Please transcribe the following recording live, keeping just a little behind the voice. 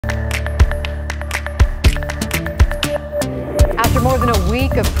After more than a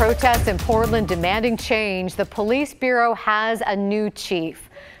week of protests in Portland demanding change, the Police Bureau has a new chief.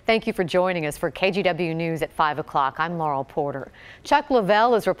 Thank you for joining us for KGW News at 5 o'clock. I'm Laurel Porter. Chuck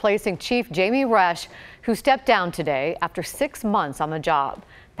Leavell is replacing Chief Jamie Resch, who stepped down today after 6 months on the job.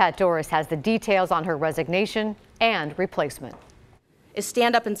 Pat Doris has the details on her resignation and replacement.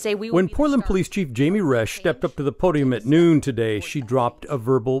 Stand up and say when Portland Police Chief Jamie Resch stepped up to the podium at noon today, she dropped a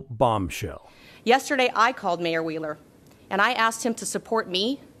verbal bombshell. Yesterday, I called Mayor Wheeler, and I asked him to support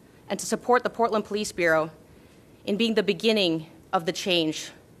me and to support the Portland Police Bureau in being the beginning of the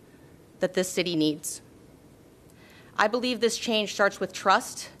change that this city needs. I believe this change starts with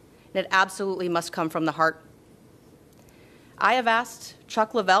trust, and it absolutely must come from the heart. I have asked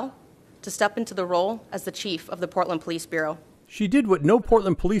Chuck Leavell to step into the role as the chief of the Portland Police Bureau. She did what no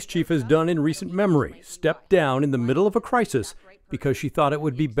Portland police chief has done in recent memory, stepped down in the middle of a crisis because she thought it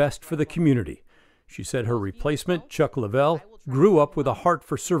would be best for the community. She said her replacement, Chuck Leavell, grew up with a heart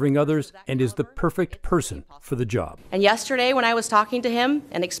for serving others and is the perfect person for the job. And yesterday, when I was talking to him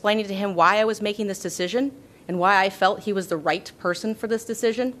and explaining to him why I was making this decision and why I felt he was the right person for this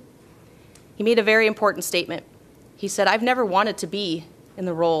decision, he made a very important statement. He said, "I've never wanted to be in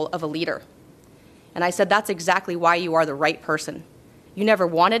the role of a leader." And I said, "That's exactly why you are the right person. You never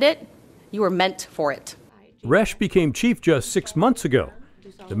wanted it, you were meant for it." Resch became chief just 6 months ago.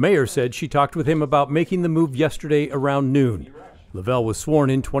 The mayor said she talked with him about making the move yesterday around noon. Leavell was sworn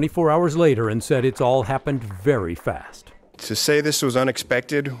in 24 hours later and said it's all happened very fast. To say this was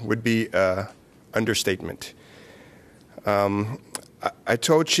unexpected would be an understatement. I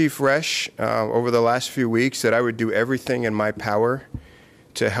told Chief Resch over the last few weeks that I would do everything in my power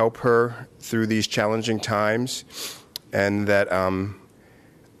to help her through these challenging times, and that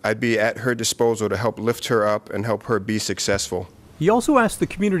I'd be at her disposal to help lift her up and help her be successful. He also asked the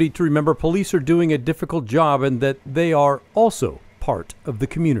community to remember police are doing a difficult job and that they are also part of the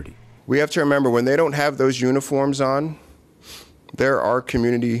community. We have to remember when they don't have those uniforms on, they're our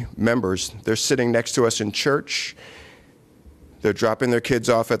community members. They're sitting next to us in church. They're dropping their kids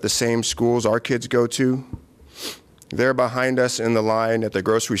off at the same schools our kids go to. They're behind us in the line at the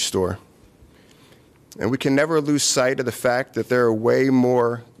grocery store. And we can never lose sight of the fact that there are way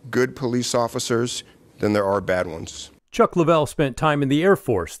more good police officers than there are bad ones. Chuck Leavell spent time in the Air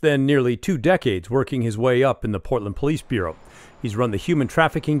Force, then nearly 2 decades working his way up in the Portland Police Bureau. He's run the human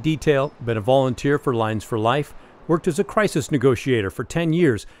trafficking detail, been a volunteer for Lines for Life, worked as a crisis negotiator for 10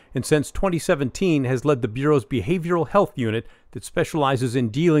 years, and since 2017 has led the Bureau's behavioral health unit that specializes in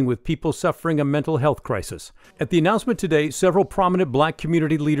dealing with people suffering a mental health crisis. At the announcement today, several prominent black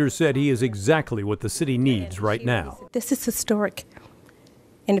community leaders said he is exactly what the city needs right now. This is historic.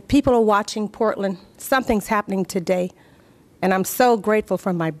 And if people are watching Portland, something's happening today. And I'm so grateful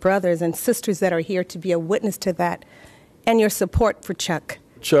for my brothers and sisters that are here to be a witness to that, and your support for Chuck.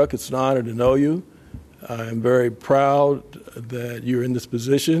 Chuck, it's an honor to know you. I'm very proud that you're in this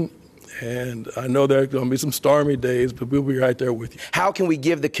position, and I know there are going to be some stormy days, but we'll be right there with you. How can we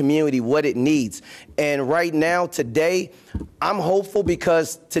give the community what it needs? And right now, today, I'm hopeful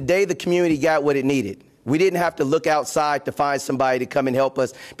because today the community got what it needed. We didn't have to look outside to find somebody to come and help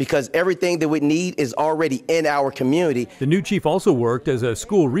us because everything that we need is already in our community. The new chief also worked as a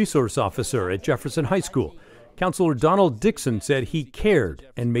school resource officer at Jefferson High School. Councilor Donald Dixon said he cared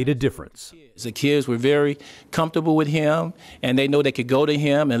and made a difference. The kids were very comfortable with him, and they know they could go to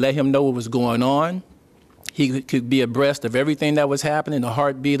him and let him know what was going on. He could be abreast of everything that was happening, the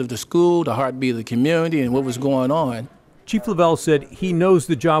heartbeat of the school, the heartbeat of the community, and what was going on. Chief Leavell said he knows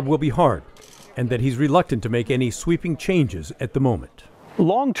the job will be hard and that he's reluctant to make any sweeping changes at the moment.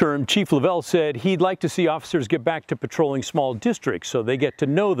 Long-term, Chief Leavell said he'd like to see officers get back to patrolling small districts so they get to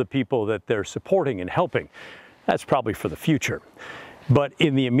know the people that they're supporting and helping. That's probably for the future. But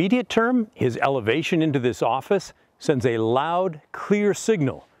in the immediate term, his elevation into this office sends a loud, clear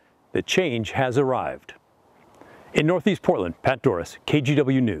signal that change has arrived. In Northeast Portland, Pat Doris,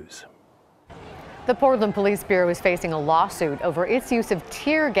 KGW News. The Portland Police Bureau is facing a lawsuit over its use of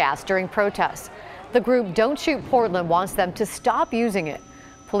tear gas during protests. The group Don't Shoot Portland wants them to stop using it.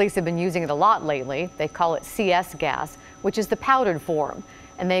 Police have been using it a lot lately. They call it CS gas, which is the powdered form,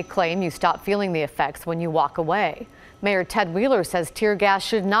 and they claim you stop feeling the effects when you walk away. Mayor Ted Wheeler says tear gas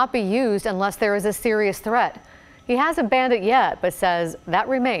should not be used unless there is a serious threat. He hasn't banned it yet, but says that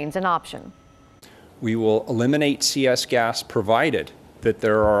remains an option. We will eliminate CS gas provided that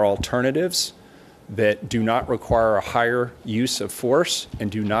there are alternatives that do not require a higher use of force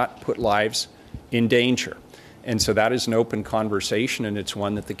and do not put lives in danger. And so that is an open conversation, and it's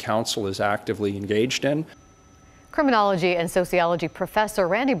one that the council is actively engaged in. Criminology and sociology professor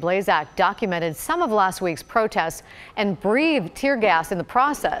Randy Blazak documented some of last week's protests and breathed tear gas in the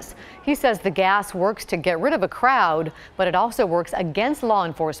process. He says the gas works to get rid of a crowd, but it also works against law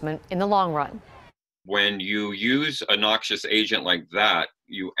enforcement in the long run. When you use a noxious agent like that,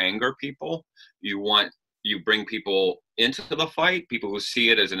 you anger people. You bring people into the fight. People who see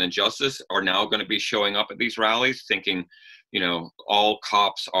it as an injustice are now going to be showing up at these rallies thinking, all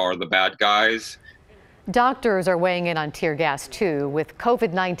cops are the bad guys. Doctors are weighing in on tear gas, too, with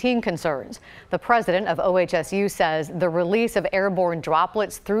COVID-19 concerns. The president of OHSU says the release of airborne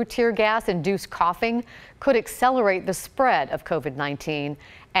droplets through tear gas-induced coughing could accelerate the spread of COVID-19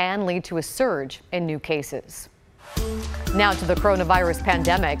 and lead to a surge in new cases. Now to the coronavirus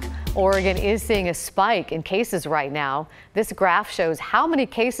pandemic. Oregon is seeing a spike in cases right now. This graph shows how many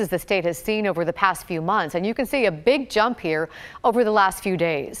cases the state has seen over the past few months, and you can see a big jump here over the last few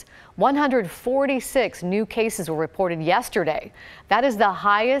days. 146 new cases were reported yesterday. That is the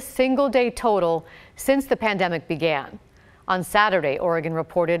highest single-day total since the pandemic began. On Saturday, Oregon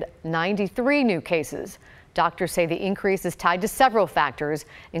reported 93 new cases. Doctors say the increase is tied to several factors,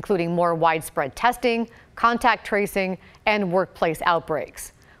 including more widespread testing, contact tracing, and workplace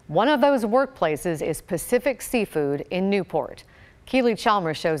outbreaks. One of those workplaces is Pacific Seafood in Newport. Keely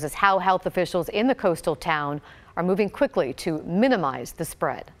Chalmers shows us how health officials in the coastal town are moving quickly to minimize the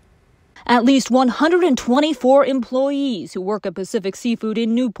spread. At least 124 employees who work at Pacific Seafood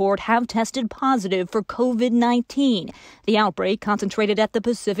in Newport have tested positive for COVID-19. The outbreak concentrated at the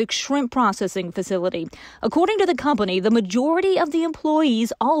Pacific Shrimp Processing Facility. According to the company, the majority of the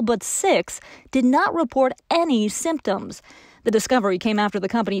employees, all but 6, did not report any symptoms. The discovery came after the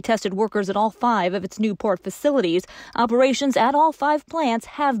company tested workers at all 5 of its Newport facilities. Operations at all 5 plants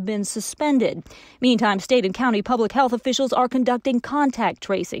have been suspended. Meantime, state and county public health officials are conducting contact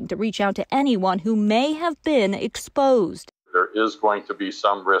tracing to reach out to anyone who may have been exposed. There is going to be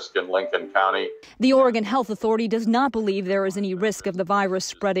some risk in Lincoln County. The Oregon Health Authority does not believe there is any risk of the virus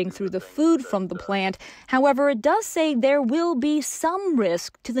spreading through the food from the plant. However, it does say there will be some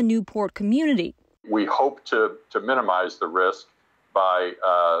risk to the Newport community. We hope to minimize the risk by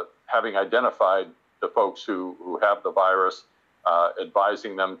having identified the folks who have the virus,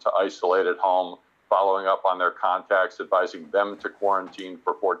 advising them to isolate at home, following up on their contacts, advising them to quarantine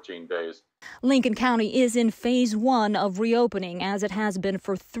for 14 days. Lincoln County is in phase 1 of reopening, as it has been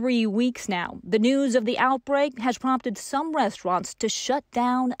for 3 weeks now. The news of the outbreak has prompted some restaurants to shut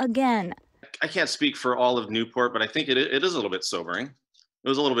down again. I can't speak for all of Newport, but I think it is a little bit sobering.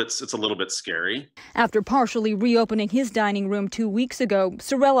 It's a little bit scary. After partially reopening his dining room 2 weeks ago,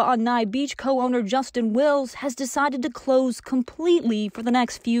 Sorella on Nye Beach co-owner Justin Wills has decided to close completely for the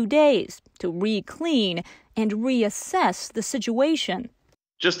next few days to re-clean and reassess the situation.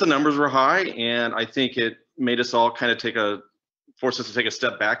 Just the numbers were high, and I think it made us all kind of forced us to take a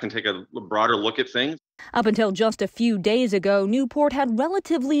step back and take a broader look at things. Up until just a few days ago, Newport had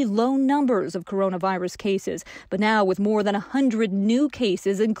relatively low numbers of coronavirus cases. But now, with more than 100 new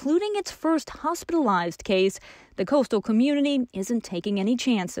cases, including its first hospitalized case, the coastal community isn't taking any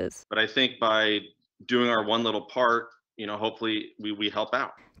chances. But I think by doing our one little part, hopefully we help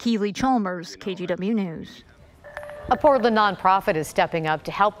out. Keely Chalmers, KGW News. A Portland nonprofit is stepping up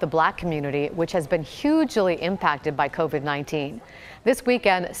to help the Black community, which has been hugely impacted by COVID-19. This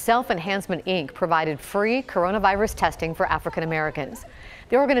weekend, Self Enhancement Inc. provided free coronavirus testing for African Americans.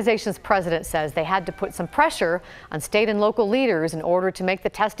 The organization's president says they had to put some pressure on state and local leaders in order to make the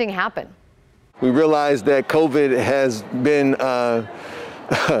testing happen. We realize that COVID has been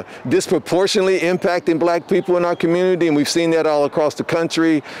disproportionately impacting Black people in our community, and we've seen that all across the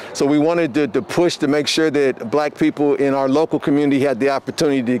country. So we wanted to push to make sure that Black people in our local community had the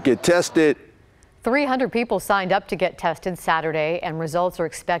opportunity to get tested. 300 people signed up to get tested Saturday, and results are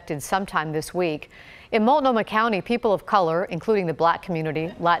expected sometime this week. In Multnomah County, people of color, including the Black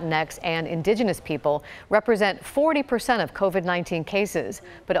community, Latinx, and Indigenous people, represent 40% of COVID-19 cases,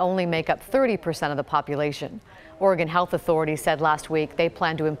 but only make up 30% of the population. Oregon Health Authority said last week they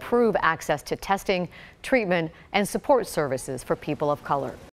plan to improve access to testing, treatment, and support services for people of color.